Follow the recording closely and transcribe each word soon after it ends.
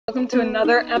Welcome to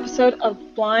another episode of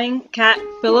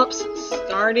FlyingCatPhillips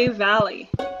Stardew Valley.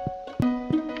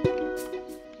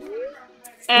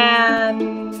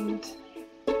 And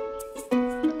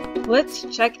let's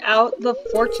check out the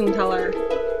fortune teller.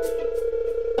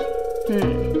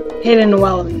 Hidden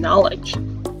well of knowledge.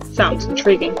 Sounds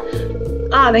intriguing.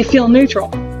 Ah, they feel neutral.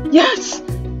 Yes!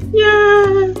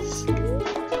 Yes!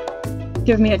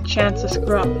 Give me a chance to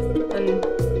screw up, and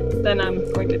then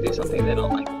I'm going to do something they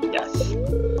don't like. Yes.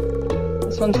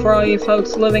 This one's for all you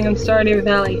folks living in Stardew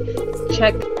Valley.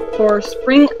 Check for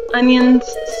spring onions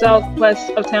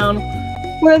southwest of town,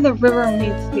 where the river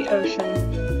meets the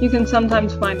ocean. You can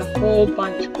sometimes find a whole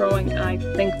bunch growing. I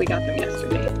think we got them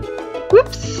yesterday.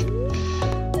 Whoops!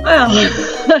 Well,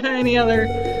 any other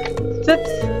tips?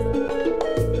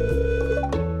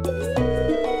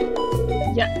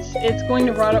 Yes, it's going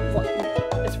to rot up.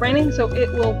 It's raining, so it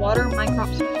will water my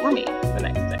crops for me the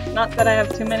next day. Not that I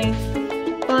have too many,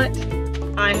 but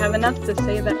I have enough to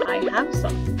say that I have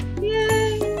some.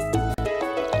 Yay!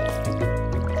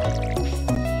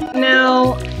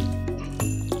 Now,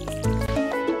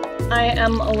 I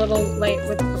am a little late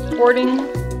with recording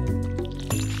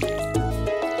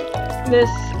this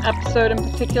episode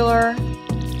in particular.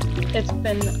 It's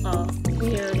been a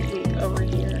weird week over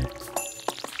here.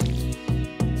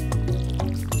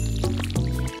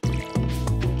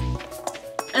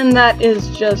 And that is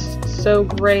just so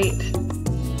great.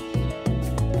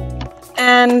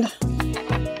 And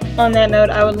on that note,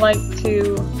 I would like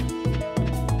to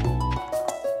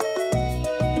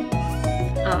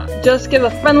just give a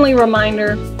friendly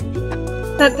reminder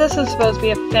that this is supposed to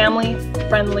be a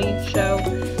family-friendly show,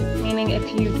 meaning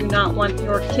if you do not want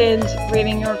your kids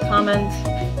reading your comments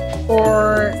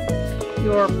or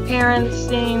your parents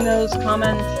seeing those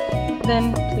comments,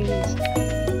 then please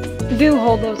do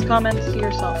hold those comments to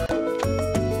yourself.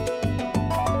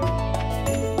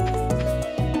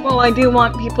 Well, I do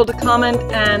want people to comment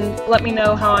and let me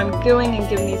know how I'm doing and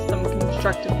give me some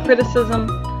constructive criticism.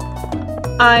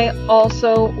 I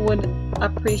also would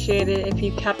appreciate it if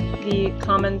you kept the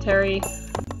commentary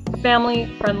family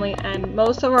friendly, and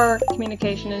most of our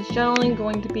communication is generally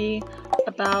going to be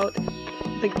about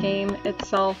the game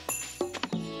itself.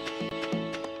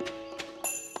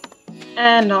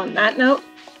 And on that note,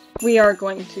 we are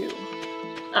going to...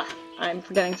 I'm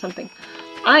forgetting something.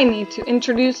 I need to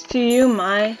introduce to you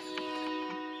my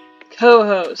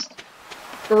co-host,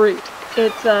 Groot.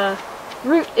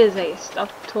 Groot is a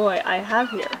stuffed toy I have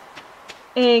here.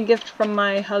 A gift from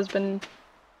my husband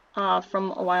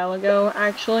from a while ago,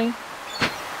 actually.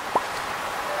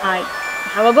 I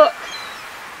have a book.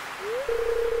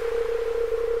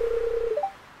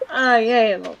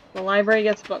 Yay, the library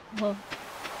gets a book. Well,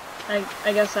 I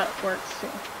guess that works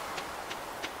too.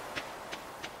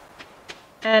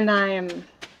 And I am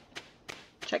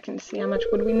checking to see how much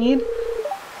wood we need.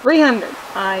 300.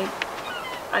 I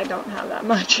don't have that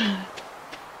much.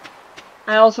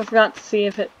 I also forgot to see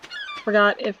if it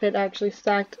actually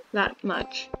stacked that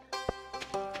much.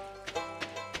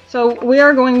 So we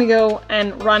are going to go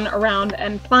and run around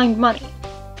and find money,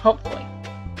 hopefully.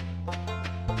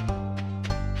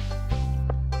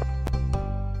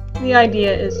 The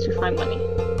idea is to find money.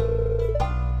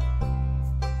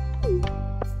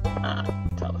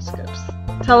 Telescopes.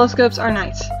 Telescopes are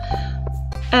nice.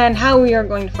 And how we are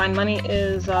going to find money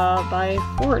is by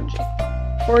foraging.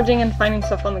 Foraging and finding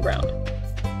stuff on the ground.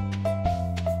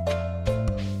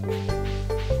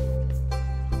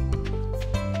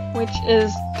 Which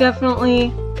is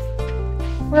definitely,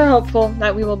 we're hopeful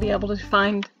that we will be able to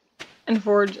find and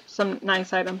forage some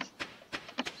nice items.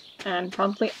 And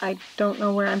probably, I don't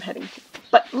know where I'm heading to.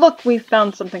 But look, we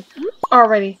found something.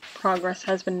 Already, progress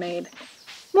has been made.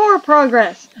 More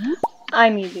progress! I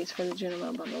need these for the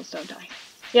Junimo bundles, don't I?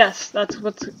 Yes, that's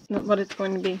what it's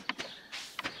going to be.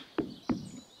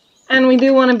 And we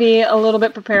do want to be a little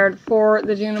bit prepared for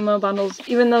the Junimo bundles.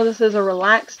 Even though this is a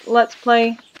relaxed Let's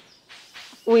Play,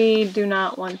 we do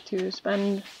not want to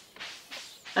spend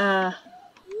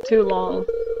too long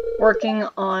working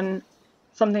on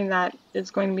something that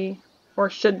is going to be, or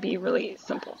should be, really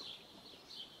simple.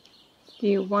 Do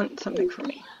you want something from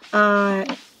me?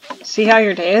 See how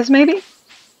your day is, maybe?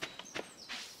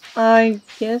 I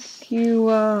guess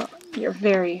you're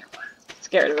very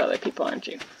scared of other people, aren't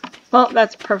you? Well,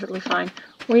 that's perfectly fine.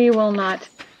 We will not,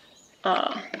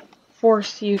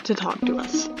 force you to talk to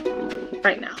us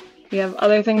right now. We have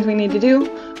other things we need to do.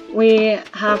 We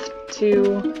have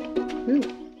to...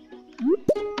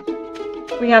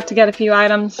 We have to get a few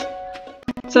items,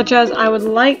 such as I would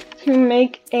like to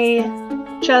make a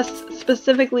chest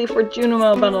specifically for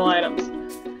Junimo bundle items.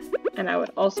 And I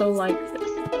would also like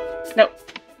this. No.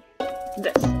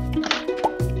 This.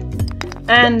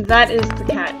 And that is the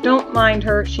cat. Don't mind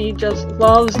her, she just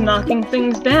loves knocking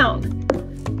things down.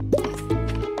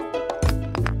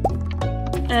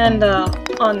 And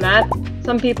on that,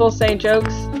 some people say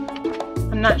jokes.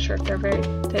 I'm not sure if they're very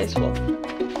tasteful.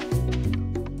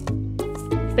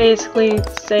 Basically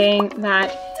saying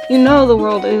that you know the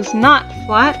world is not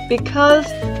flat because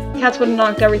cats would have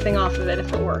knocked everything off of it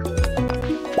if it were.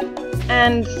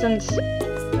 And since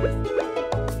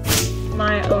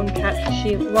my own cat,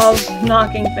 she loves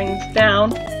knocking things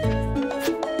down,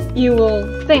 you will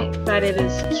think that it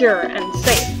is secure and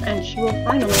safe, and she will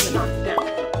find a way to knock it down.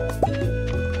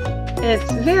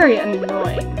 It's very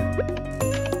annoying.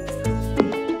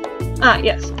 Ah,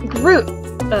 yes, Groot.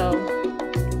 Oh,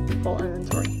 full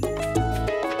inventory.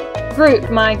 Groot,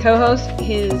 my co-host,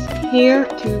 is here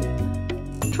to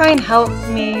try and help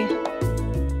me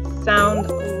sound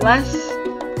less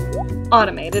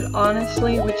automated,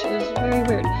 honestly, which is very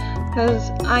weird,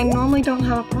 because I normally don't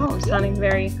have a problem sounding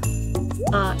very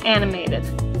animated.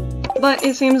 But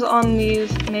it seems on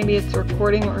these, maybe it's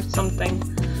recording or something,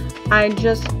 I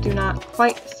just do not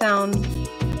quite sound,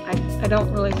 I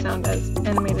don't really sound as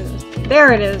animated as,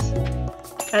 there it is,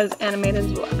 as animated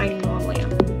as what I normally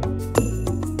am.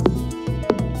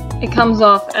 It comes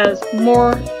off as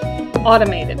more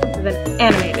automated than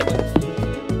animated.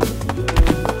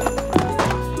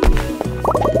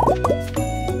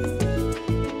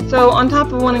 So on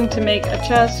top of wanting to make a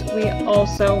chest, we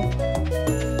also,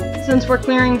 since we're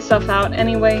clearing stuff out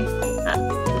anyway, that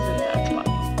isn't that spot,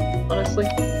 honestly,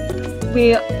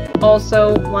 we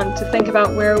also want to think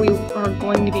about where we are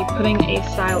going to be putting a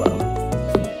silo.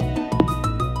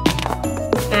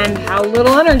 And how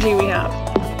little energy we have.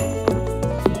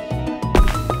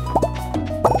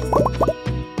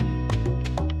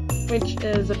 Which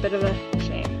is a bit of a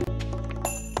shame.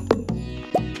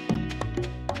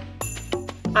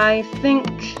 I think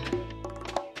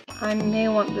I may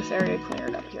want this area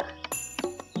cleared up here.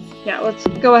 Yeah, let's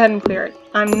go ahead and clear it.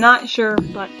 I'm not sure,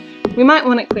 but we might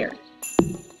want it cleared.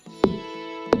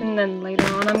 And then later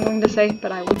on I'm going to say,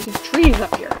 but I want the trees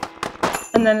up here.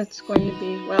 And then it's going to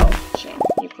be, well, shame,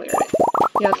 you cleared it.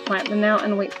 You have to plant them now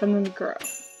and wait for them to grow.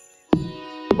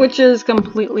 Which is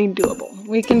completely doable.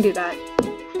 We can do that.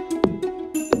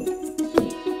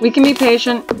 We can be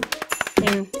patient,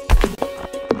 and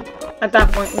at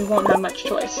that point we won't have much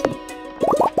choice.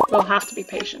 We'll have to be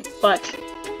patient, but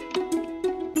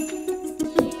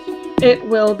it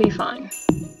will be fine.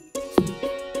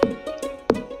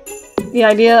 The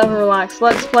idea of a relaxed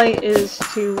Let's Play is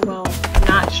to, well,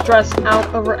 not stress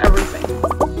out over everything.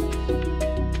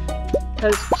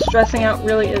 Because stressing out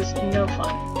really is no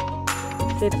fun.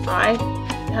 Did I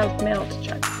have mail to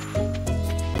check?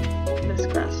 This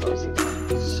grass slows you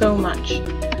down so much.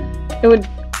 It would...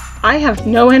 I have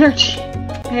no energy.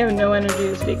 I have no energy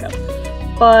to speak of.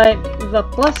 But the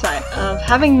plus side of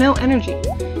having no energy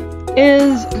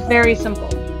is very simple.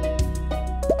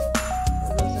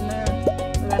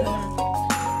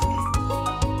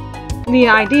 The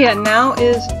idea now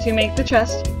is to make the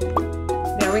chest.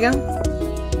 There we go.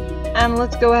 And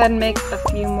let's go ahead and make a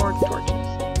few more torches.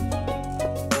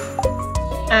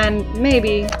 And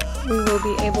maybe we will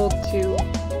be able to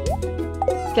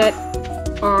get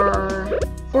our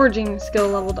foraging skill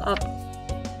leveled up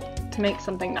to make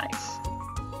something nice.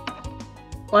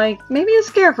 Like maybe a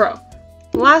scarecrow.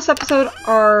 Last episode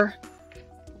our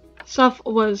stuff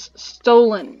was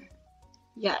stolen.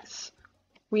 Yes.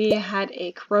 We had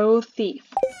a crow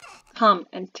thief come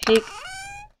and take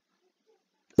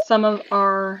some of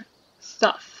our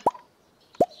stuff.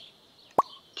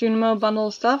 Junimo bundle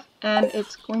of stuff, and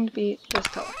it's going to be this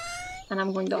color. And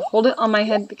I'm going to hold it on my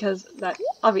head because that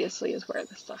obviously is where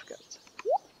the stuff goes.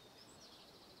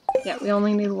 Yeah, we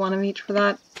only need one of each for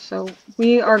that, so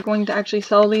we are going to actually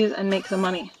sell these and make some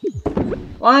money.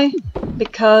 Why?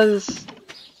 Because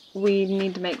we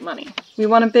need to make money. We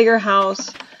want a bigger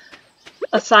house,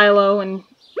 a silo, and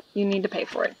you need to pay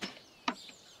for it.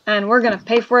 And we're gonna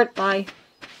pay for it by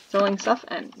selling stuff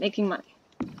and making money.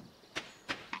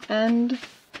 And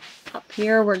up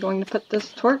here we're going to put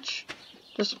this torch,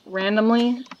 just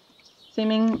randomly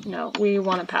seeming, no, we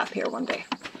want a path here one day.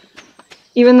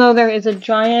 Even though there is a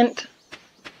giant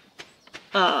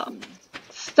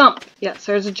stump, yes,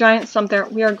 there's a giant stump there,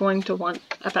 we are going to want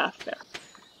a path there.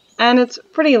 And it's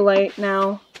pretty late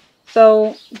now,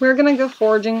 so we're gonna go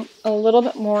foraging a little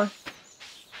bit more.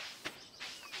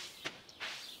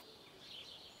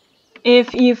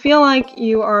 If you feel like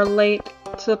you are late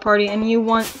to the party and you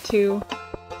want to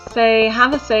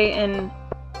have a say in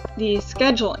the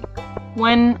scheduling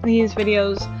when these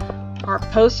videos are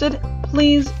posted,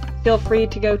 please feel free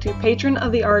to go to Patron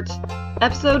of the Arts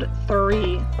episode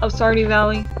 3 of Stardew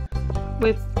Valley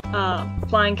with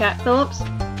FlyingCatPhillips,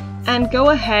 and go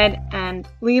ahead and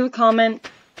leave a comment.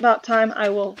 About time. I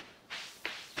will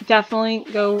definitely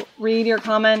go read your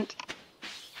comment.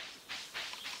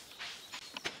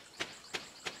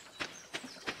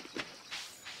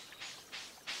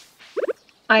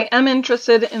 I am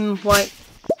interested in what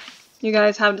you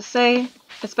guys have to say,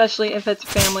 especially if it's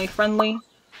family friendly.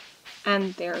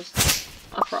 And there's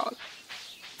a frog.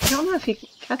 I don't know if he can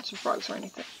catch the frogs or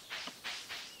anything.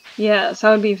 Yes,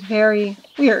 that would be very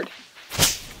weird.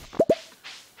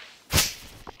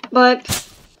 But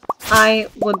I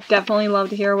would definitely love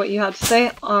to hear what you have to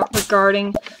say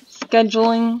regarding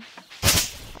scheduling.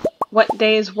 What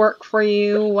days work for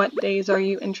you? What days are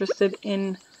you interested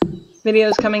in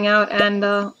videos coming out? And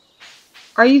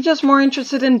are you just more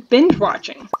interested in binge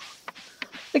watching?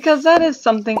 Because that is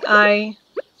something I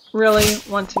really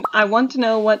want to. I want to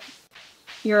know what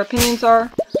your opinions are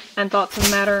and thoughts on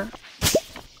the matter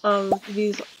of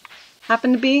these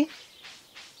happen to be.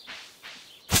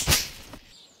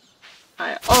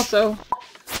 I also,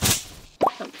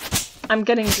 I'm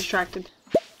getting distracted.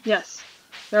 Yes,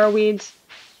 there are weeds,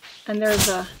 and there's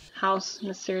a house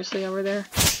mysteriously over there.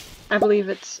 I believe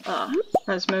it's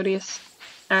Rasmodius,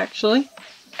 actually.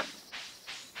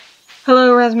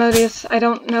 Hello, Rasmodius. I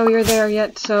don't know you're there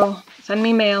yet, so send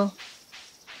me mail.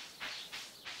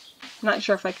 I'm not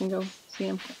sure if I can go see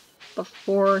him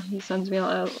before he sends me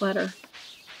a letter.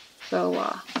 So,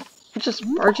 let's just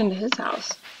barge into his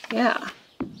house. Yeah.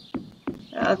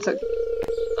 Yeah, that's a...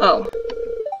 Oh.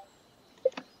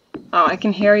 Oh, I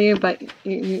can hear you, but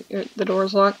the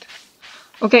door's locked.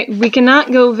 Okay, we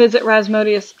cannot go visit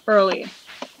Rasmodius early.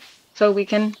 So we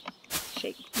can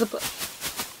shake the book.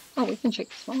 Oh, we can shake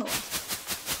the smaller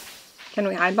ones. Can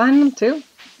we hide behind them too?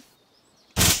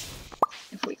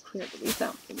 If we clear the leaves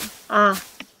out, maybe. Ah.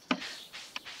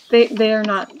 They are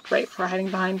not great for hiding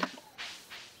behind.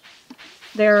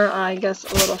 They're, I guess,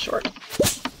 a little short.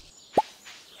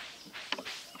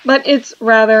 But it's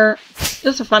rather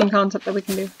just a fun concept that we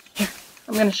can do. Here,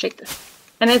 I'm going to shake this.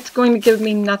 And it's going to give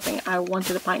me nothing. I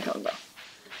wanted a pine cone, though.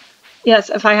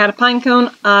 Yes, if I had a pine cone,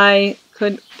 I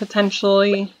could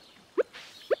potentially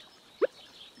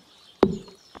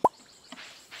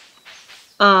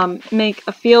make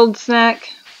a field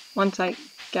snack once I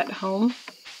get home.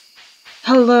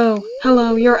 Hello,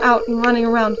 hello, you're out and running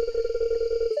around.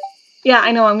 Yeah,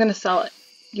 I know, I'm going to sell it.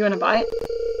 You want to buy it?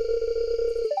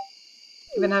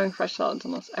 I've been having fresh salads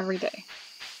almost every day.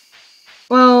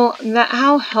 Well,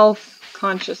 how health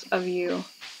conscious of you.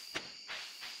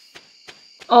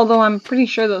 Although I'm pretty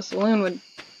sure the saloon would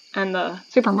and the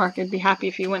supermarket would be happy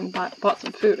if you went and bought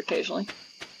some food occasionally.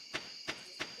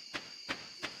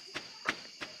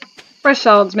 Fresh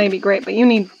salads may be great, but you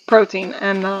need protein,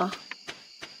 and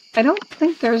I don't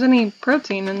think there's any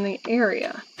protein in the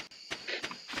area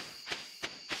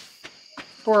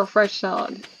for a fresh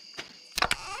salad.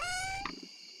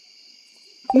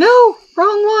 No!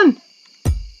 Wrong one!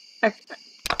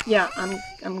 Yeah,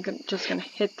 I'm just gonna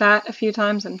hit that a few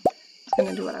times and it's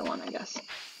gonna do what I want, I guess.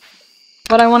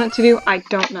 What I want it to do, I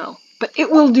don't know. But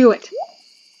it will do it!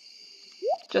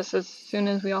 Just as soon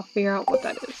as we all figure out what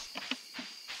that is.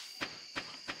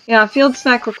 Yeah, field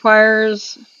snack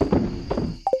requires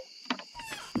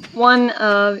one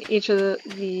of each of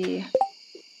the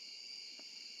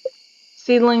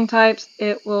seedling types.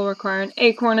 It will require an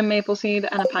acorn, a maple seed,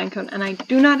 and a pine cone. And I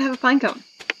do not have a pine cone.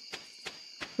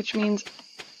 Which means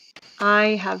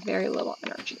I have very little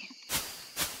energy.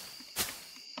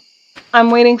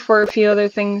 I'm waiting for a few other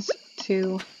things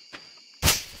to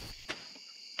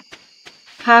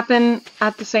happen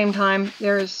at the same time.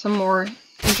 There's some more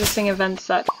interesting events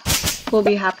that will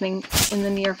be happening in the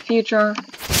near future.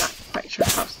 I'm not quite sure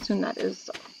how soon that is.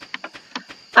 So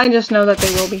I just know that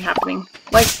they will be happening.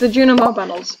 Like the Junimo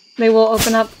bundles. They will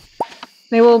open up.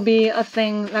 They will be a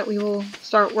thing that we will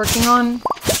start working on.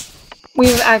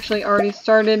 We've actually already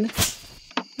started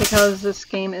because this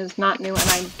game is not new, and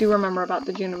I do remember about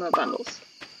the Junimo bundles.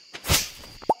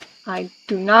 I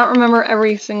do not remember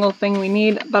every single thing we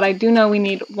need, but I do know we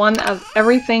need one of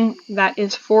everything that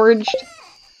is foraged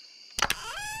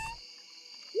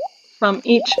from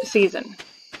each season.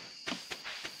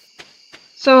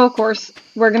 So, of course,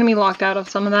 we're going to be locked out of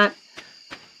some of that,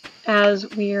 as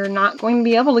we're not going to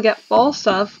be able to get fall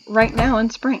stuff right now in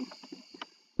spring.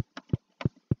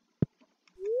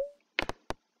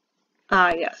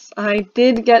 Ah, yes. I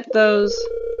did get those,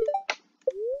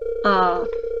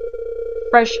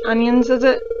 fresh onions, is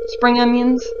it? Spring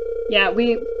onions? Yeah,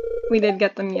 we did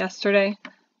get them yesterday.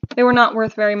 They were not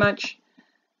worth very much.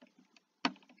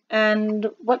 And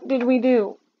what did we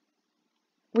do?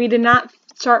 we did not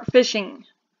start fishing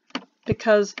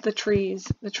because the trees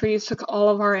took all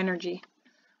of our energy.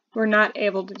 We're not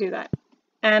able to do that.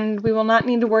 And we will not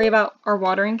need to worry about our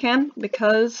watering can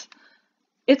because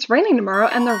it's raining tomorrow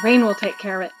and the rain will take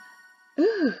care of it.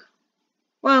 Ooh.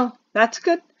 Well, that's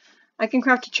good. I can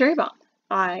craft a cherry bomb.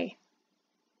 I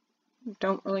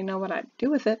don't really know what I'd do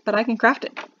with it, but I can craft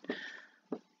it.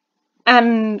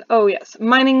 And, oh yes,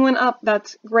 mining went up.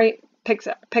 That's great.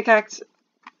 Pickaxe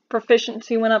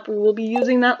proficiency went up. We will be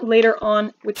using that later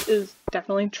on, which is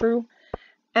definitely true.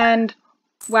 And,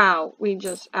 wow, we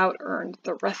just out-earned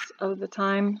the rest of the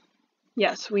time.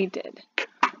 Yes, we did.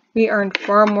 We earned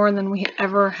far more than we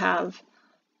ever have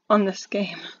on this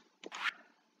game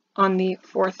on the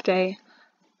 4th day.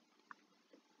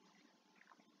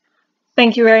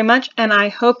 Thank you very much, and I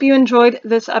hope you enjoyed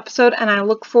this episode, and I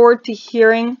look forward to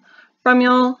hearing from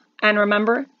y'all. And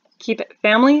remember, keep it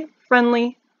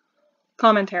family-friendly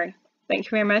commentary. Thank you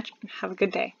very much, and have a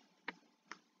good day.